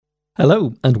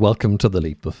Hello and welcome to The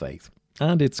Leap of Faith.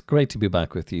 And it's great to be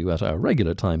back with you at our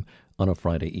regular time on a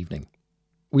Friday evening.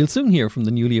 We'll soon hear from the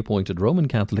newly appointed Roman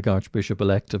Catholic Archbishop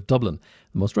Elect of Dublin,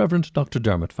 the Most Reverend Dr.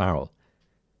 Dermot Farrell.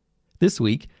 This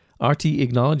week, RT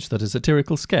acknowledged that a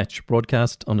satirical sketch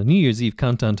broadcast on a New Year's Eve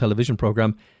countdown television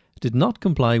programme did not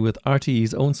comply with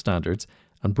RTE's own standards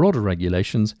and broader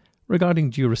regulations regarding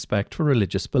due respect for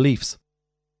religious beliefs.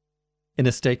 In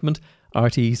a statement,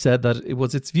 RTE said that it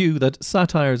was its view that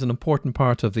satire is an important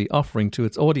part of the offering to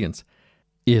its audience.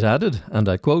 It added, and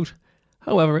I quote,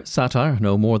 "However, satire,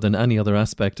 no more than any other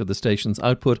aspect of the station's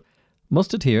output,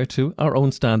 must adhere to our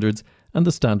own standards and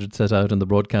the standards set out in the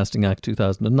Broadcasting Act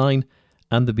 2009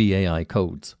 and the BAI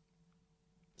codes."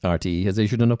 RTE has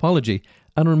issued an apology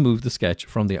and removed the sketch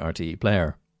from the RTE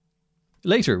player.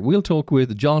 Later, we'll talk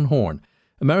with John Horne,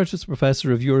 Emeritus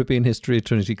Professor of European History at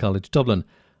Trinity College Dublin,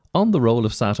 on the role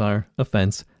of satire,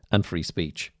 offence and free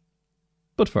speech.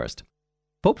 But first,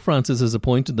 Pope Francis has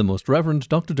appointed the Most Reverend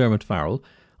Dr. Dermot Farrell,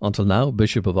 until now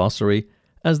Bishop of Ossory,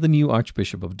 as the new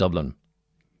Archbishop of Dublin.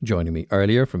 Joining me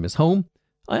earlier from his home,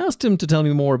 I asked him to tell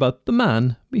me more about the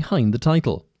man behind the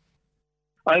title.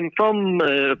 I'm from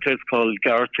a place called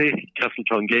Garty,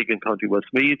 Castletown-Geoghegan, County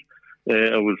Westmeath.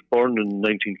 I was born in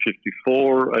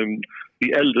 1954. I'm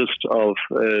the eldest of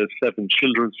 7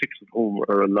 children, 6 of whom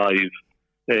are alive.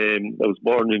 I was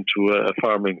born into a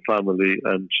farming family,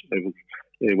 and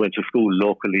I went to school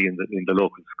locally in the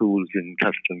local schools in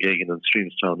Castletown-Geoghegan and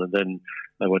Streamstown, and then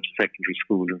I went to secondary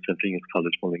school in St. Inge's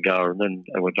College, Mullingar, and then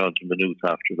I went on to Maynooth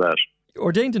after that.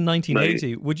 Ordained in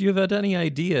 1980, would you have had any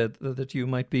idea that you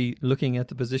might be looking at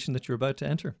the position that you're about to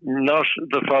enter? Not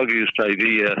the foggiest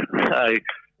idea.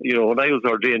 When I was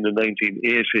ordained in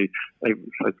 1980, I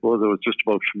suppose I was just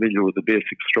about familiar with the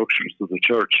basic structures of the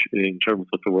church in terms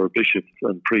that there were bishops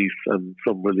and priests and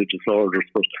some religious orders,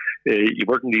 but you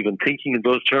weren't even thinking in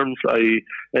those terms. I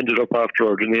ended up after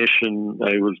ordination,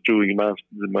 I was doing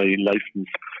my license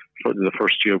for the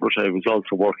first year, but I was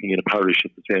also working in a parish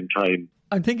at the same time.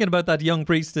 I'm thinking about that young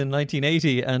priest in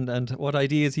 1980 and what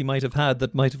ideas he might have had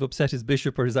that might have upset his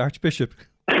bishop or his archbishop.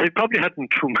 He probably hadn't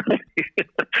too many.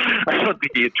 I don't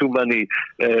think he had too many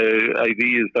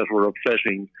ideas that were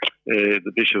upsetting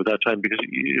the bishop at that time, because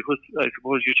it was, I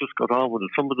suppose, you just got on with it.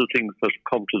 Some of the things that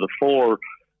come to the fore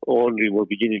only were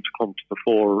beginning to come to the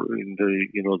fore in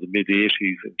the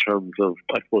mid-80s in terms of,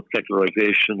 I suppose,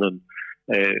 secularization and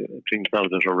things now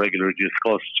that are regularly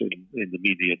discussed in the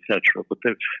media, etc. But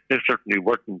they certainly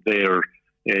weren't there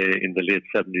in the late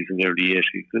 70s and early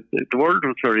 80s. The world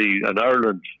was and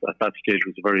Ireland at that stage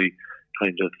was a very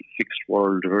kind of fixed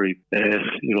world, a very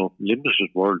limited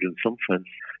world in some sense.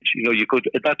 You could,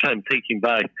 at that time, thinking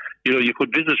back, you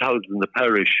could visit houses in the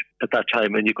parish at that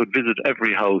time, and you could visit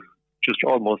every house, just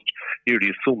almost nearly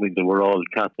assuming they were all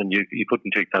Catholic, and you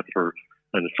couldn't take that for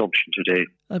an assumption today.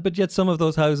 But yet some of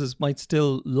those houses might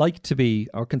still like to be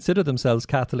or consider themselves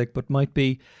Catholic, but might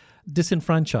be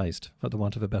disenfranchised, for the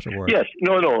want of a better word. Yes,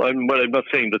 no. I'm not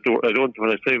saying that when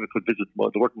I say we could visit,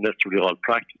 they weren't necessarily all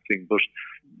practicing, but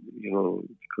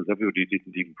because everybody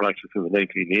didn't even practice in the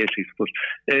 1980s. But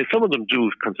some of them do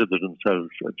consider themselves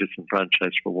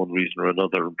disenfranchised for one reason or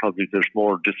another, and probably there's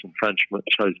more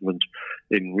disenfranchisement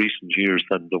in recent years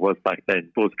than there was back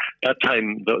then. But at that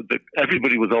time,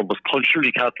 everybody was almost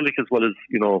culturally Catholic as well as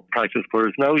practice.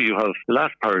 Whereas now you have the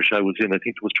last parish I was in, I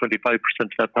think it was 25% of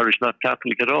that parish not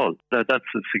Catholic at all. That's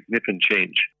a significant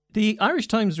change. The Irish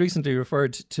Times recently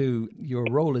referred to your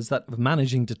role as that of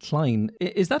managing decline.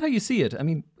 Is that how you see it? I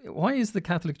mean, why is the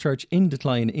Catholic Church in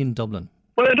decline in Dublin?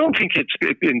 Well, I don't think it's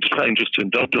in decline just in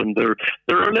Dublin. There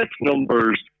are less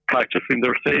numbers practicing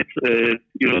their faith. The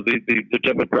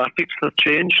demographics have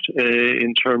changed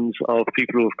in terms of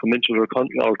people who have come into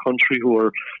our country who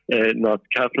are not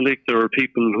Catholic. There are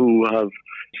people who have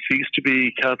ceased to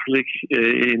be Catholic.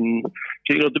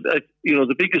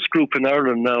 The biggest group in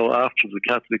Ireland now after the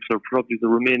Catholics are probably the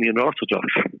Romanian Orthodox,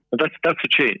 and that's a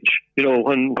change.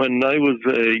 When I was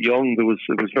young, it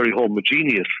was very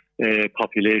homogeneous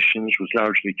population. It was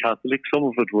largely Catholic. Some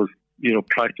of it was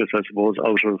practice, I suppose,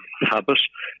 out of habit,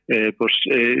 but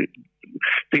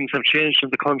things have changed in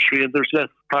the country, and there's less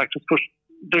practice. But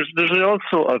there's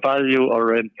also a value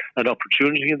or an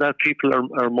opportunity in that people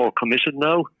are more committed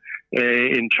now.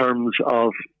 In terms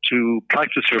of to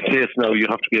practice your faith now, you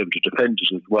have to be able to defend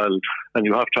it as well, and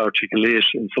you have to articulate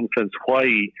in some sense why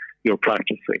you're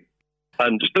practicing.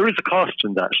 And there is a cost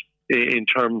in that, in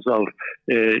terms of,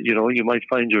 you might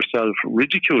find yourself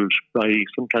ridiculed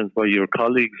sometimes by your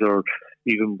colleagues or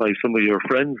even by some of your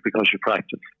friends because you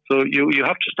practice. So you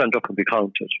have to stand up and be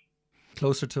counted.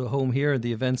 Closer to home here,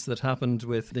 the events that happened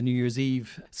with the New Year's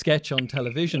Eve sketch on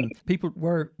television, people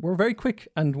were very quick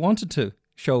and wanted to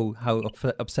show how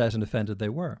upset and offended they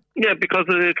were. Yeah, because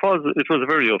it was a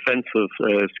very offensive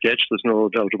sketch. There's no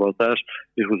doubt about that.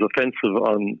 It was offensive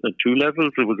on two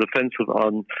levels. It was offensive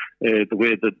on the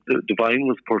way that the divine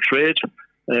was portrayed,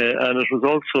 and it was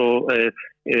also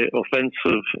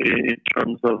offensive in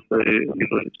terms of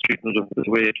its treatment of the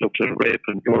way it looked at rape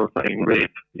and glorifying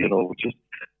rape. Which is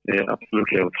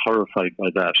absolutely, I was horrified by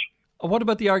that. What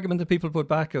about the argument that people put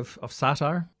back of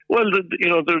satire? Well,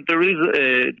 there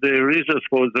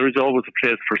is always a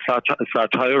place for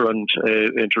satire and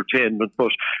entertainment,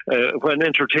 but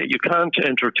you can't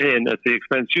entertain at the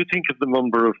expense. You think of the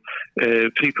number of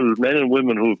people, men and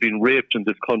women, who have been raped in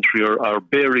this country are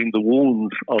bearing the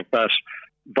wounds of that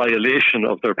violation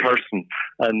of their person,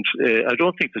 and I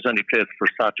don't think there's any place for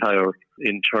satire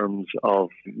in terms of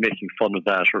making fun of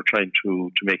that or trying to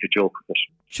make a joke of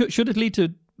it. Should it lead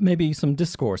to maybe some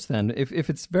discourse then? If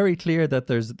it's very clear that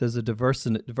there's a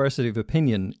diversity of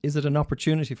opinion, is it an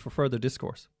opportunity for further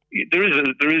discourse? There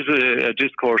is a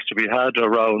discourse to be had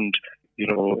around,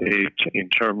 in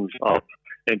terms of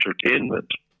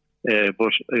entertainment,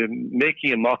 but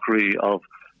making a mockery of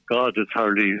God is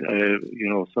hardly,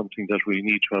 something that we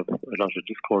need to have a lot of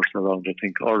discourse around, I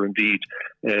think, or indeed,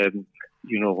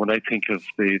 when I think of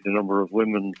the number of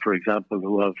women, for example,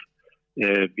 who have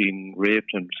been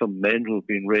raped, and some men who have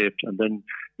been raped, and then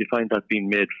you find that being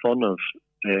made fun of,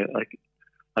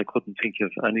 I couldn't think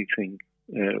of anything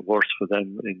worse for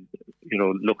them in,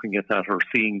 looking at that or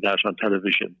seeing that on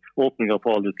television, opening up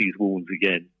all of these wounds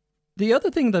again. The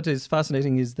other thing that is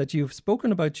fascinating is that you've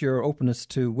spoken about your openness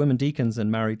to women deacons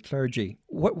and married clergy.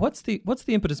 What's the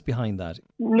impetus behind that?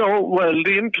 No, well,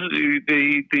 the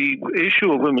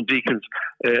issue of women deacons,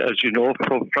 as you know,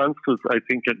 Pope Francis, I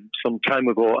think some time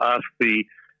ago, asked the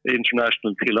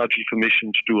International Theological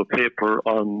Commission to do a paper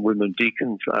on women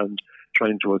deacons and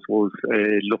trying to, I suppose,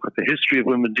 look at the history of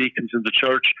women deacons in the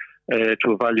church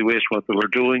to evaluate what they were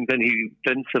doing. Then he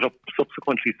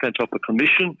subsequently sent up a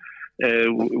commission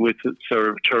with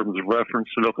terms of reference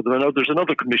to look at them. And now there's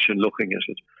another commission looking at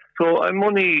it. So I'm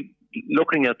only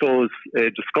looking at those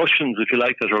discussions, if you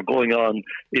like, that are going on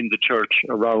in the church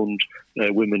around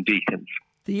women deacons.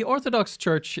 The Orthodox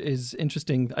Church is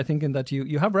interesting, I think, in that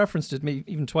you have referenced it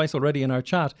even twice already in our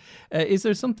chat. Is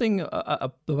there something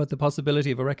about the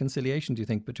possibility of a reconciliation, do you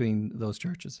think, between those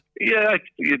churches? Yeah,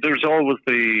 there's always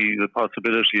the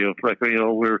possibility of,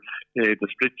 the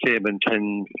split came in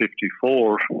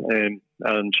 1054,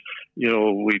 and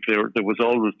there was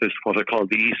always this, what I call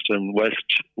the East and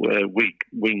West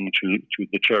wing to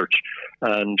the church.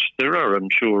 And there are, I'm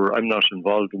sure, I'm not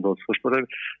involved in those, but I'm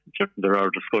certain there are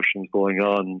discussions going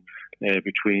on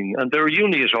between, and there are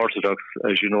Uniate Orthodox,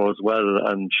 as you know, as well,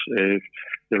 and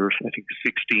there are, I think,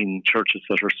 16 churches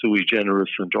that are sui generis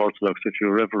and Orthodox. If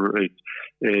you're ever,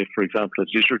 for example, at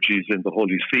liturgies in the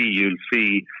Holy See, you'll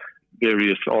see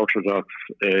various Orthodox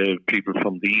people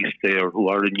from the East there who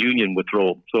are in union with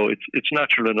Rome. So it's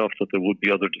natural enough that there would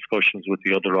be other discussions with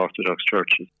the other Orthodox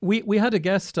churches. We had a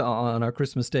guest on our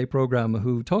Christmas Day programme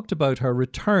who talked about her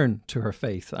return to her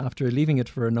faith after leaving it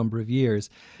for a number of years.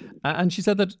 And she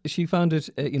said that she found it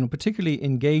particularly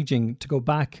engaging to go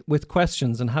back with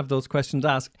questions and have those questions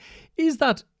asked. Is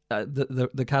that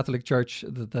the Catholic Church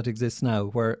that exists now,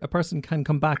 where a person can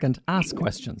come back and ask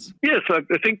questions? Yes, I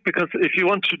think because if you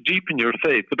want to deepen your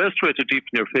faith, the best way to deepen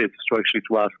your faith is to actually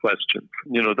to ask questions.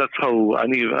 That's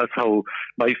how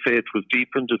my faith was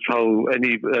deepened. It's how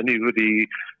anybody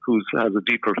who has a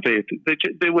deeper faith,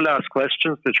 they will ask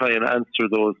questions. They try and answer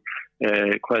those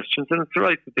questions, and it's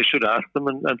right that they should ask them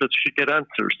and that they should get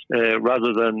answers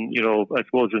rather than, I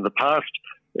suppose in the past,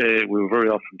 we were very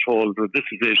often told, well, this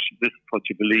is it, this is what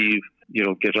you believe,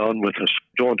 get on with it,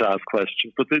 don't ask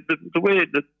questions. But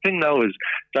the thing now is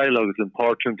dialogue is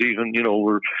important. Even,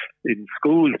 we're in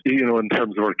schools, in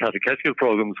terms of our catechetical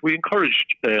programs, we encouraged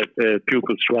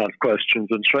pupils to ask questions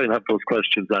and try and have those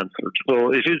questions answered.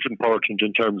 So it is important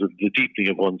in terms of the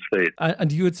deepening of one's faith.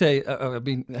 And you would say,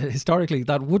 historically,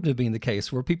 that wouldn't have been the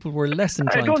case, where people were less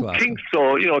inclined to ask. I don't think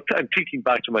so. I'm thinking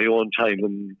back to my own time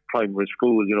in primary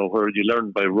school, where you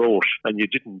learned by rote, and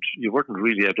you weren't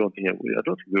really, I don't think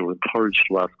we were encouraged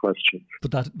to ask questions.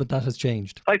 But that has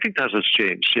changed. I think that has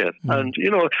changed, yes. And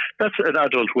that's an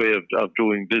adult way of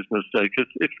doing business. Like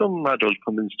if some adult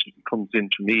comes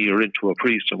into me or into a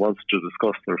priest and wants to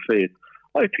discuss their faith,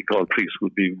 I think all priests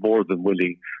would be more than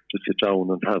willing to sit down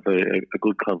and have a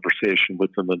good conversation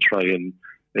with them and try and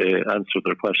answer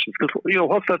their questions. Because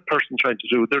what's that person trying to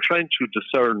do? They're trying to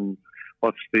discern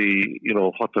what's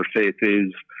what their faith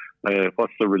is,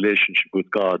 what's their relationship with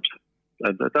God.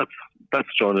 that's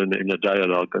done in a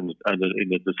dialogue and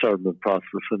in a discernment process.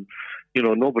 And,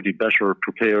 nobody better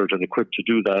prepared and equipped to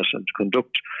do that and to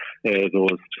conduct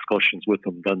those discussions with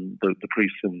them than the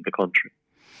priests in the country.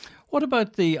 What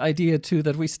about the idea, too,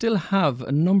 that we still have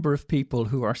a number of people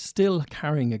who are still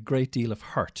carrying a great deal of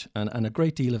hurt and a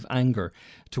great deal of anger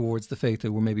towards the faith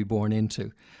that we're maybe born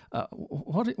into?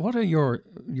 What are your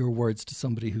words to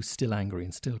somebody who's still angry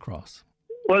and still cross?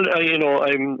 Well,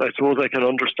 I suppose I can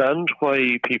understand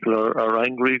why people are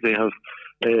angry. They have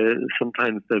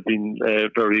sometimes they've been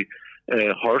very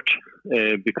hurt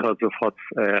because of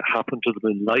what's happened to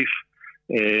them in life.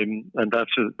 And that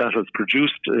has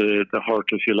produced the hurt,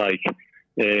 if you like,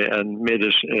 and made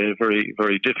it very,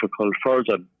 very difficult for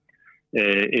them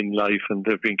in life. And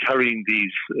they've been carrying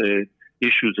these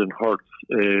issues and hurts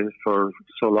for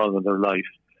so long in their life.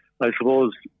 I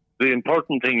suppose the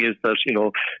important thing is that,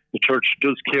 the church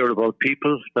does care about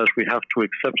people, that we have to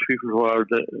accept people who are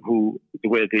the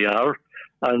way they are.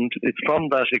 And it's from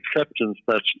that acceptance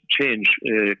that change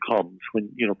comes. When,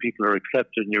 people are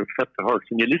accepted and you accept the hurts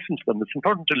and you listen to them. It's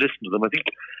important to listen to them. I think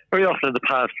very often in the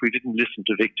past we didn't listen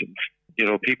to victims.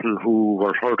 People who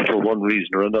were hurt for one reason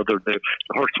or another, the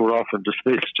hurts were often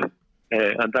dismissed.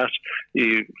 And that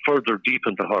further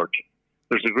deepened the hurt.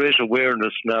 There's a great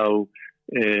awareness now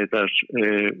that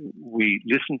we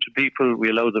listen to people, we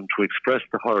allow them to express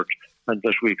the hurt, and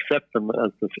that we accept them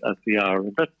as they are.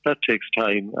 And that takes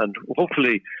time, and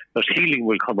hopefully that healing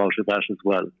will come out of that as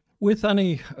well. With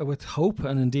hope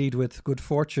and indeed with good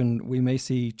fortune, we may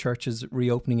see churches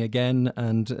reopening again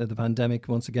and the pandemic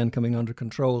once again coming under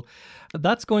control.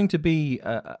 That's going to be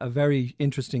a very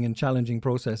interesting and challenging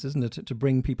process, isn't it, to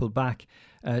bring people back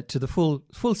to the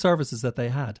full services that they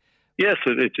had? Yes,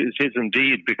 it is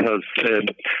indeed, because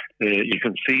you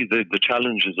can see the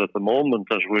challenges at the moment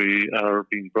that we are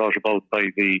being brought about by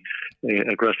the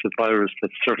aggressive virus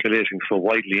that's circulating so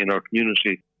widely in our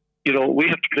community. We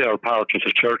have to play our part as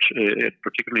a church,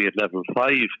 particularly at level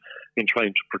 5, in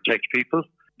trying to protect people.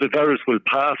 The virus will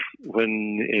pass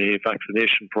when a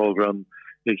vaccination programme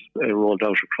is rolled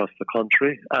out across the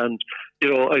country. And,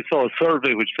 I saw a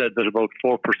survey which said that about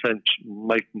 4%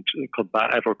 mightn't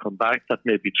ever come back. That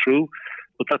may be true,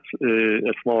 but that's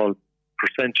a small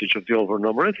percentage of the overall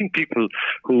number. I think people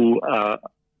who are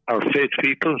faith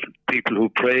people who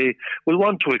pray, will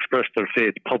want to express their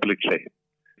faith publicly.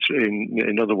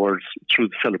 In other words, through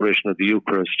the celebration of the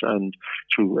Eucharist and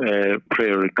through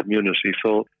prayer and community.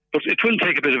 But it will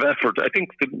take a bit of effort. I think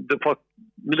what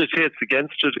militates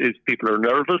against it is people are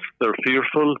nervous, they're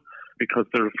fearful because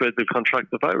they're afraid they'll contract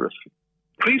the virus.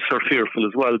 Priests are fearful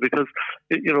as well because,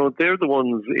 they're the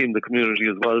ones in the community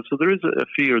as well. So there is a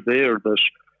fear there that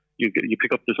you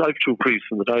pick up this. I have 2 priests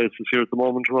in the diocese here at the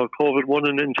moment who have COVID, one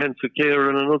in intensive care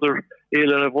and another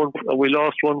ill. And we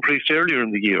lost one priest earlier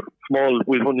in the year.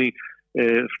 We've only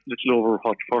little over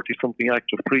 40-something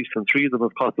active priests, and 3 of them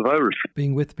have caught the virus.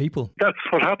 Being with people. That's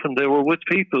what happened. They were with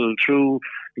people through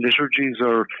liturgies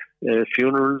or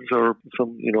funerals, or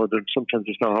sometimes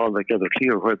it's not altogether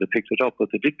clear where they picked it up, but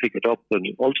they did pick it up. And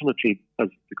ultimately, as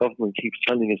the government keeps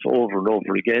telling us over and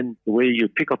over again, the way you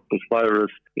pick up this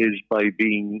virus is by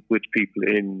being with people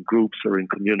in groups or in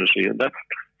community, and that's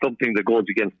something that goes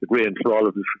against the grain for all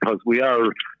of us, because we are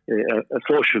a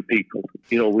social people.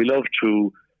 We love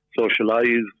to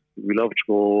socialise, we love to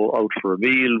go out for a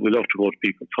meal, we love to go to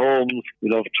people's homes, we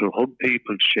love to hug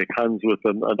people, to shake hands with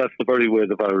them, and that's the very way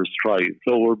the virus thrives.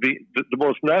 So the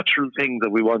most natural thing that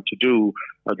we want to do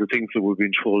are the things that we're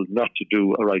being told not to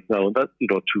do right now, and that,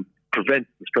 to prevent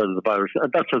the spread of the virus,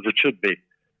 and that's as it should be.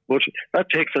 But that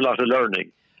takes a lot of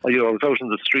learning. I was out in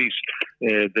the street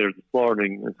there this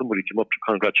morning, and somebody came up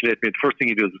to congratulate me. The first thing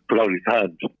he did was put out his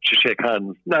hand to shake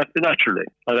hands, naturally.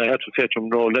 And I had to say to him,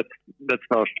 no, let's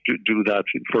not do that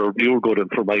for your good and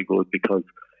for my good, because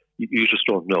you just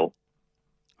don't know.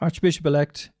 Archbishop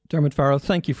Elect Dermot Farrell,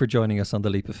 thank you for joining us on The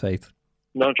Leap of Faith.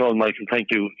 Not at all, Michael. Thank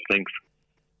you. Thanks.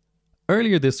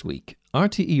 Earlier this week,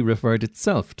 RTE referred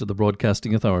itself to the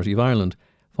Broadcasting Authority of Ireland,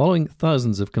 following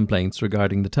thousands of complaints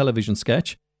regarding the television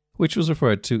sketch, which was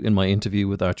referred to in my interview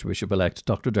with Archbishop-elect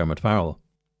Dr. Dermot Farrell.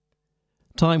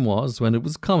 Time was when it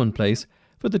was commonplace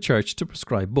for the Church to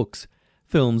prescribe books,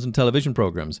 films and television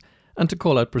programmes, and to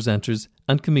call out presenters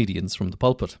and comedians from the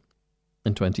pulpit.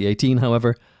 In 2018,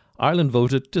 however, Ireland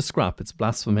voted to scrap its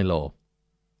blasphemy law.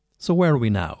 So where are we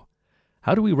now?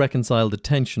 How do we reconcile the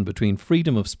tension between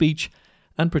freedom of speech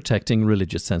and protecting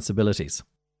religious sensibilities?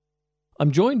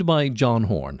 I'm joined by John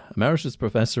Horne, Emeritus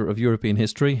Professor of European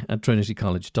History at Trinity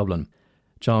College Dublin.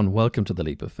 John, welcome to The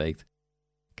Leap of Faith.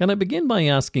 Can I begin by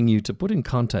asking you to put in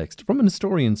context, from an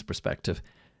historian's perspective,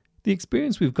 The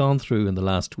experience we've gone through in the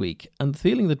last week and the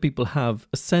feeling that people have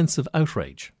a sense of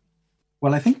outrage.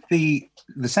 Well, I think the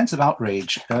sense of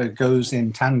outrage goes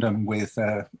in tandem with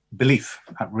belief,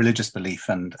 religious belief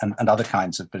and other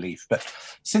kinds of belief. But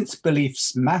since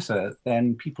beliefs matter,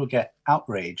 then people get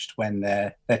outraged when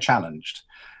they're challenged.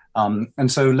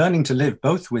 And so learning to live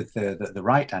both with the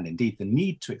right and indeed the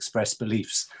need to express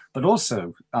beliefs, but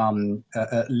also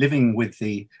living with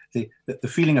the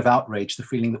feeling of outrage, the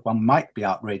feeling that one might be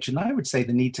outraged. And I would say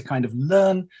the need to kind of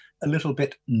learn a little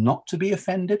bit not to be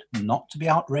offended, not to be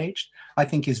outraged, I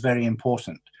think is very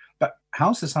important. But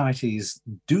how societies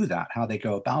do that, how they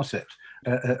go about it,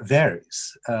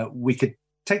 varies. We could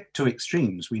take two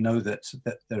extremes. We know that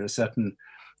there are certain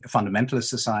fundamentalist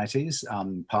societies,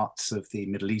 parts of the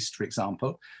Middle East, for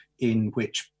example, in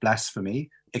which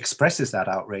blasphemy expresses that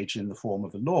outrage in the form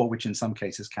of a law, which in some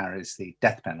cases carries the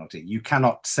death penalty. You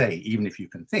cannot say, even if you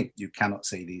can think, you cannot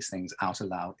say these things out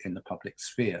aloud in the public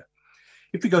sphere.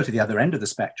 If we go to the other end of the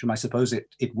spectrum, I suppose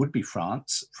it would be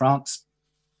France. France,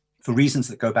 for reasons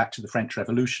that go back to the French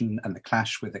Revolution and the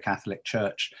clash with the Catholic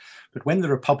Church. But when the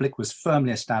Republic was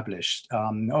firmly established,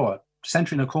 a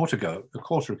century and a quarter ago,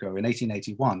 in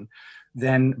 1881,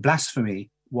 then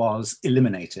blasphemy was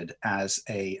eliminated as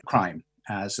a crime,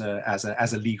 as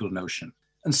a legal notion.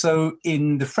 And so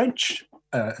in the French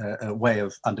way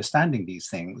of understanding these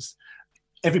things,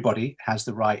 everybody has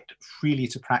the right freely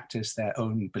to practice their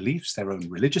own beliefs, their own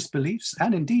religious beliefs,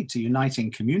 and indeed to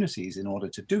uniting communities in order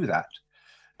to do that.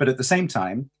 But at the same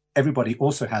time, everybody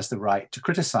also has the right to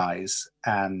criticize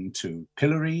and to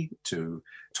pillory, to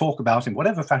talk about in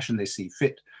whatever fashion they see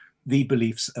fit, the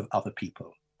beliefs of other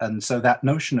people. And so that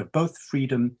notion of both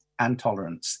freedom and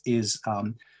tolerance is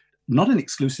not an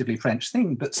exclusively French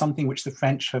thing, but something which the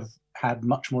French have had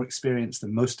much more experience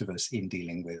than most of us in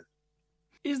dealing with.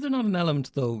 Is there not an element,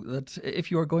 though, that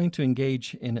if you are going to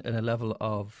engage in a level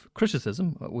of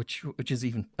criticism, which is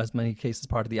even, as many cases,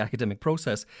 part of the academic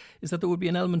process, is that there would be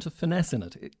an element of finesse in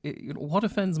it? What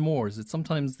offends more? Is it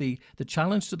sometimes the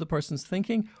challenge to the person's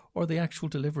thinking or the actual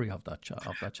delivery of that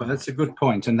challenge? Well, that's a good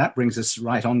point. And that brings us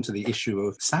right on to the issue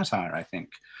of satire, I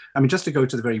think. I mean, just to go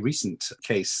to the very recent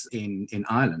case in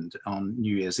Ireland on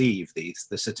New Year's Eve,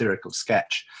 the satirical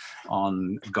sketch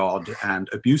on God and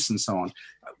abuse and so on.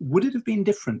 Would it have been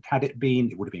different had it been,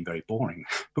 it would have been very boring,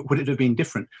 but would it have been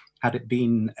different had it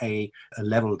been a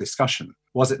level discussion?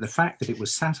 Was it the fact that it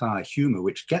was satire, humour,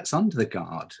 which gets under the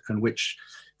guard and which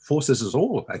forces us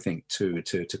all, I think, to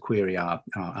query our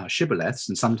shibboleths,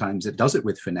 and sometimes it does it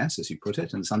with finesse, as you put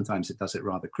it, and sometimes it does it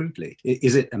rather crudely.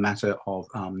 Is it a matter of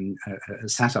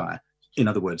satire, in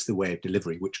other words, the way of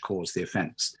delivery, which caused the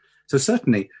offence? So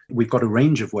certainly we've got a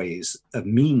range of ways, of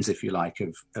means, if you like,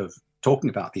 of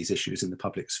talking about these issues in the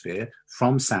public sphere,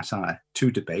 from satire to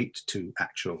debate to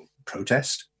actual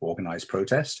protest, organised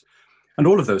protest. And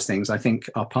all of those things, I think,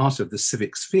 are part of the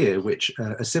civic sphere which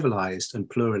a civilised and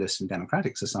pluralist and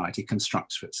democratic society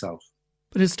constructs for itself.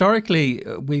 But historically,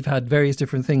 we've had various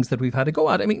different things that we've had to go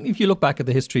at. I mean, if you look back at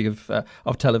the history of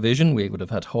television, we would have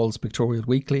had Hall's Pictorial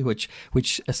Weekly, which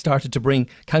started to bring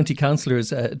county councillors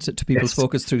to people's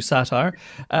focus through satire.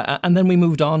 And then we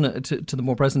moved on to the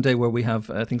more present day where we have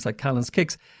things like Callan's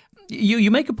Kicks. You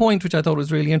make a point which I thought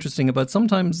was really interesting about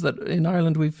sometimes that in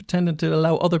Ireland we've tended to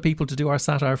allow other people to do our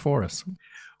satire for us.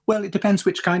 Well, it depends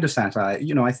which kind of satire.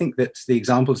 You know, I think that the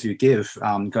examples you give,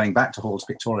 going back to Hall's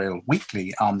Pictorial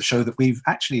Weekly, show that we've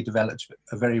actually developed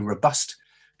a very robust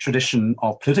tradition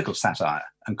of political satire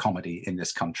and comedy in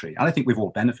this country. And I think we've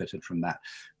all benefited from that.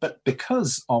 But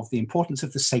because of the importance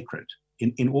of the sacred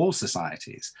in all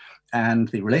societies and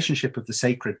the relationship of the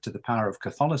sacred to the power of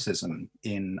Catholicism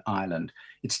in Ireland,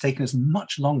 it's taken us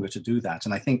much longer to do that.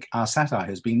 And I think our satire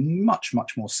has been much,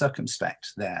 much more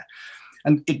circumspect there.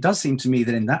 And it does seem to me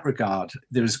that in that regard,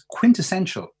 there is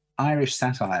quintessential Irish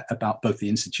satire about both the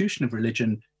institution of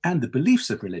religion and the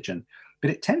beliefs of religion, but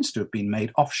it tends to have been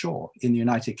made offshore in the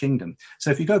United Kingdom.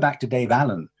 So if you go back to Dave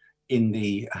Allen in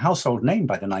the household name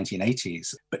by the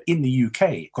 1980s, but in the UK,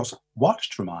 of course,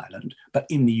 watched from Ireland, but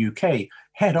in the UK,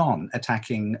 head on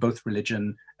attacking both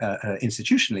religion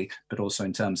institutionally, but also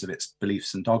in terms of its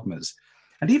beliefs and dogmas.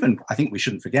 And even, I think we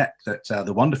shouldn't forget that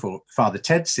the wonderful Father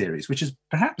Ted series, which has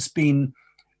perhaps been,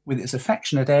 with its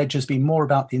affectionate edge, has been more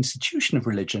about the institution of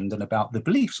religion than about the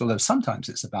beliefs, although sometimes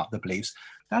it's about the beliefs.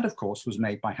 That, of course, was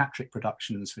made by Hat-Trick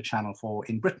Productions for Channel 4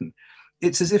 in Britain.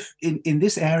 It's as if in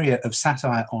this area of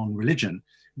satire on religion,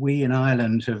 we in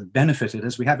Ireland have benefited,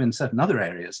 as we have in certain other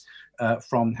areas,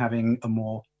 from having a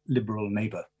more liberal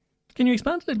neighbour. Can you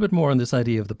expand a little bit more on this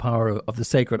idea of the power of the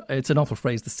sacred? It's an awful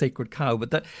phrase, the sacred cow,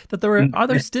 but that there are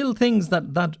there still things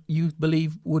that you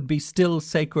believe would be still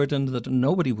sacred and that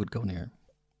nobody would go near?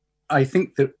 I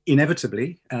think that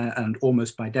inevitably and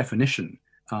almost by definition,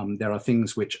 there are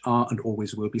things which are and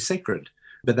always will be sacred,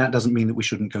 but that doesn't mean that we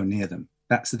shouldn't go near them.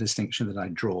 That's the distinction that I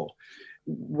draw.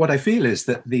 What I feel is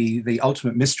that the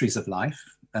ultimate mysteries of life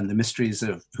and the mysteries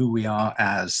of who we are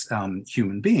as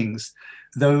human beings,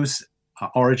 those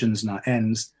our origins and our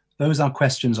ends, those are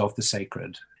questions of the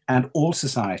sacred. And all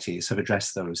societies have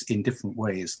addressed those in different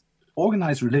ways.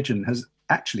 Organized religion has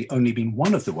actually only been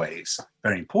one of the ways,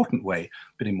 very important way,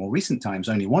 but in more recent times,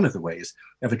 only one of the ways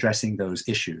of addressing those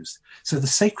issues. So the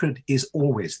sacred is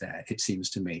always there, it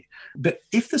seems to me. But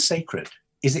if the sacred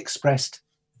is expressed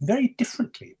very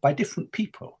differently by different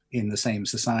people in the same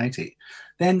society,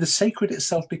 then the sacred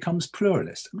itself becomes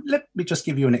pluralist. Let me just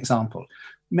give you an example.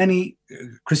 Many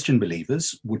Christian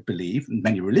believers would believe, and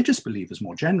many religious believers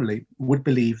more generally, would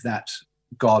believe that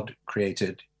God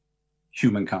created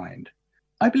humankind.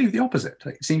 I believe the opposite.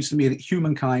 It seems to me that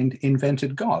humankind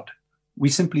invented God. We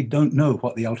simply don't know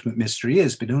what the ultimate mystery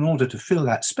is, but in order to fill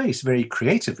that space very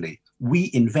creatively, we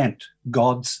invent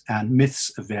gods and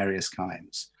myths of various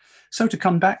kinds. So to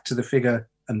come back to the figure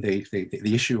and the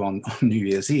issue on New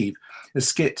Year's Eve, a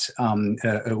skit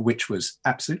which was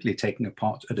absolutely taking a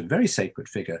part at a very sacred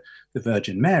figure, the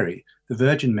Virgin Mary. The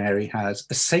Virgin Mary has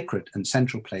a sacred and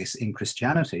central place in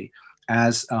Christianity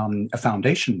as a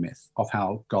foundation myth of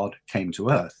how God came to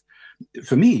earth.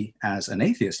 For me, as an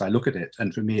atheist, I look at it,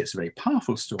 and for me it's a very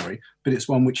powerful story, but it's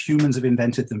one which humans have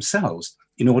invented themselves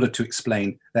in order to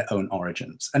explain their own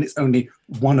origins. And it's only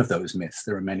one of those myths.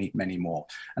 There are many, many more.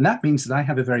 And that means that I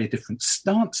have a very different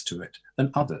stance to it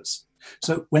than others.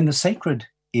 So when the sacred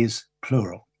is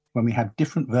plural, when we have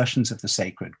different versions of the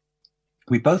sacred,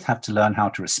 we both have to learn how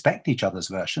to respect each other's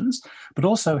versions, but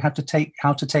also how to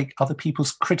take other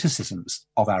people's criticisms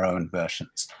of our own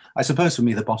versions. I suppose for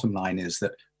me, the bottom line is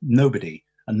that nobody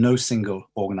and no single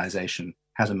organization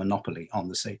has a monopoly on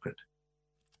the sacred.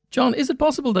 John, is it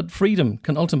possible that freedom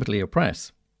can ultimately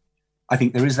oppress? I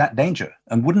think there is that danger.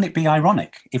 And wouldn't it be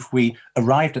ironic if we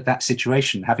arrived at that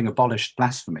situation having abolished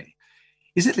blasphemy?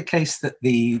 Is it the case that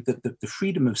the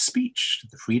freedom of speech,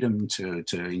 the freedom to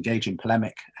engage in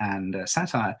polemic and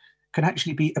satire can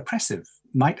actually be oppressive,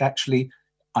 might actually,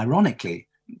 ironically,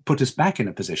 put us back in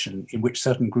a position in which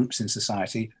certain groups in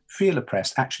society feel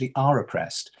oppressed, actually are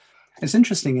oppressed? It's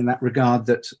interesting in that regard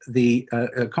that the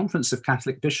Conference of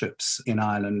Catholic Bishops in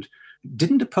Ireland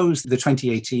didn't oppose the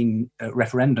 2018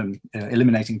 referendum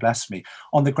eliminating blasphemy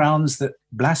on the grounds that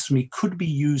blasphemy could be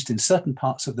used in certain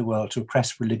parts of the world to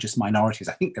oppress religious minorities.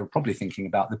 I think they were probably thinking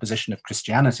about the position of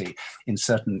Christianity in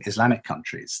certain Islamic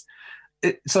countries.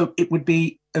 So it would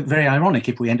be very ironic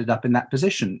if we ended up in that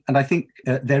position. And I think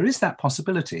there is that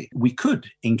possibility. We could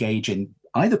engage in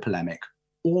either polemic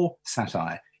or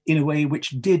satire in a way which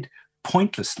did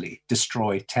pointlessly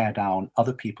destroy, tear down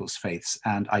other people's faiths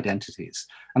and identities.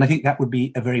 And I think that would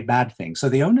be a very bad thing. So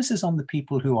the onus is on the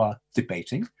people who are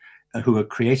debating, who are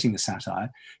creating the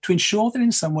satire, to ensure that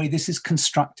in some way this is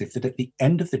constructive, that at the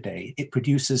end of the day, it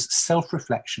produces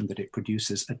self-reflection, that it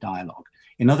produces a dialogue.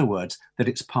 In other words, that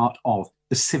it's part of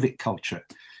the civic culture.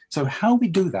 So how we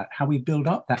do that, how we build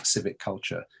up that civic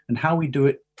culture, and how we do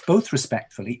it both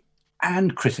respectfully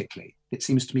and critically, it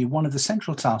seems to me one of the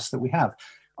central tasks that we have.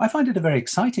 I find it a very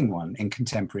exciting one in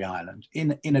contemporary Ireland.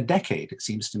 In a decade, it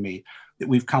seems to me that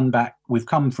we've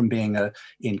come from being,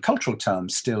 in cultural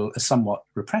terms, still a somewhat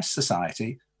repressed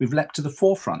society. We've leapt to the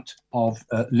forefront of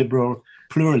liberal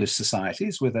pluralist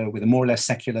societies with a more or less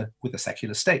secular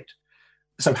state.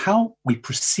 So how we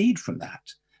proceed from that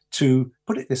to,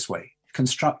 put it this way,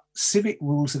 construct civic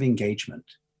rules of engagement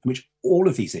in which all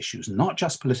of these issues, not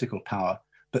just political power,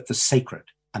 but the sacred,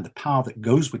 and the power that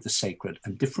goes with the sacred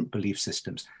and different belief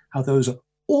systems, how those are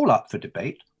all up for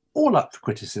debate, all up for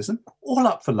criticism, all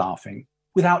up for laughing,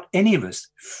 without any of us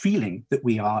feeling that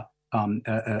we are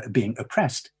being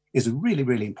oppressed, is a really,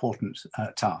 really important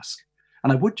task.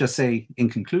 And I would just say in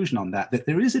conclusion on that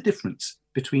there is a difference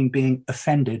between being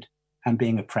offended and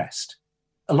being oppressed.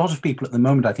 A lot of people at the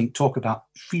moment, I think, talk about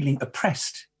feeling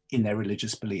oppressed in their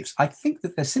religious beliefs. I think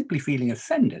that they're simply feeling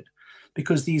offended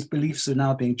because these beliefs are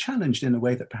now being challenged in a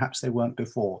way that perhaps they weren't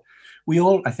before. We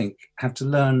all, I think, have to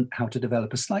learn how to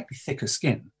develop a slightly thicker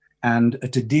skin and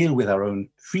to deal with our own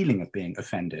feeling of being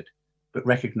offended, but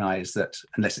recognize that,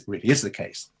 unless it really is the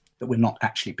case, that we're not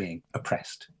actually being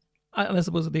oppressed. And I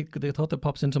suppose the thought that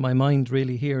pops into my mind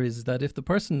really here is that if the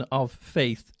person of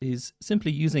faith is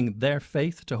simply using their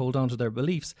faith to hold on to their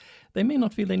beliefs, they may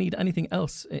not feel they need anything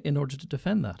else in order to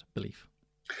defend that belief.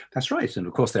 That's right, and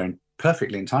of course they're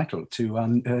perfectly entitled to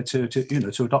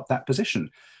adopt that position.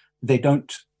 They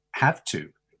don't have to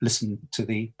listen to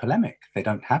the polemic. They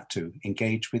don't have to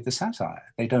engage with the satire.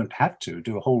 They don't have to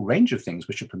do a whole range of things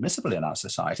which are permissible in our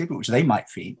society, but which they might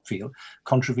feel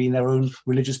contravene their own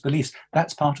religious beliefs.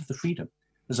 That's part of the freedom.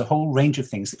 There's a whole range of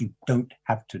things that you don't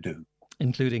have to do.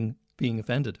 Including being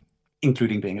offended.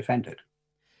 Including being offended.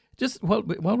 Just while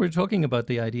we're talking about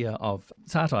the idea of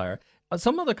satire,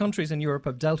 some other countries in Europe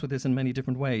have dealt with this in many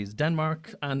different ways.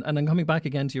 Denmark, and I'm coming back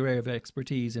again to your area of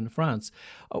expertise in France.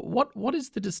 What is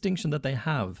the distinction that they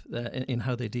have in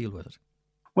how they deal with it?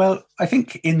 Well, I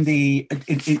think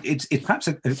it's perhaps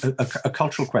a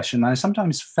cultural question. I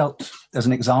sometimes felt, as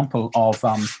an example of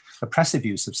oppressive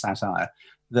use of satire,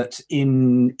 that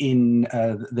in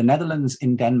the Netherlands,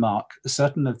 in Denmark,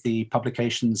 certain of the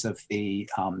publications of the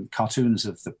cartoons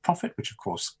of the Prophet, which of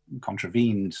course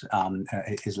contravened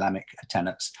Islamic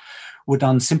tenets, were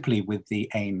done simply with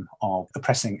the aim of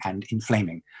oppressing and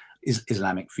inflaming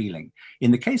Islamic feeling.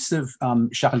 In the case of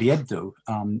Charlie Hebdo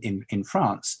in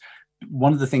France,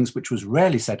 one of the things which was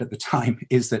rarely said at the time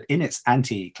is that in its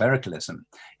anti-clericalism,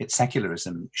 its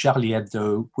secularism, Charlie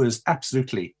Hebdo was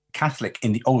absolutely Catholic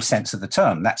in the old sense of the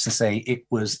term. That's to say,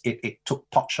 it took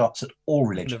potshots at all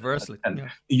religions,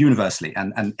 universally,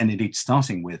 and indeed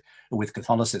starting with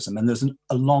Catholicism. And there's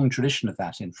a long tradition of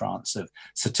that in France, of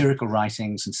satirical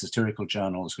writings and satirical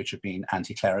journals which have been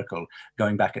anti-clerical,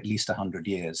 going back at least 100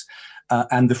 years.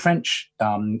 And the French,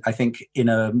 I think, in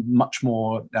a much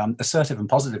more assertive and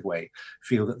positive way,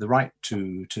 feel that the right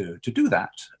to do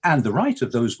that, and the right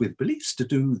of those with beliefs to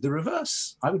do the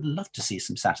reverse. I would love to see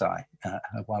some satire,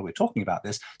 while we're talking about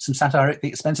this, some satire at the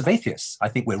expense of atheists. I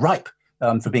think we're ripe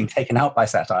for being taken out by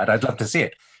satire, and I'd love to see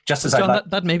it. Just as John,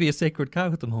 that may be a sacred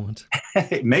cow at the moment.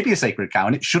 It may be a sacred cow,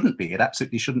 and it shouldn't be. It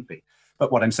absolutely shouldn't be.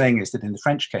 But what I'm saying is that in the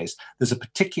French case, there's a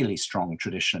particularly strong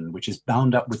tradition which is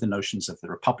bound up with the notions of the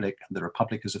Republic, and the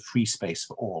Republic as a free space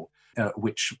for all,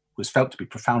 which was felt to be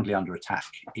profoundly under attack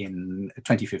in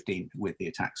 2015 with the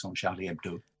attacks on Charlie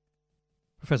Hebdo.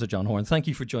 Professor John Horne, thank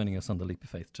you for joining us on The Leap of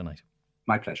Faith tonight.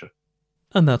 My pleasure.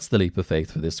 And that's The Leap of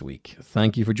Faith for this week.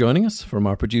 Thank you for joining us. From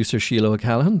our producer Sheila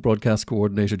O'Callaghan, broadcast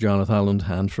coordinator Jonathan Howland,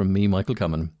 and from me, Michael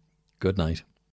Cummin. Good night.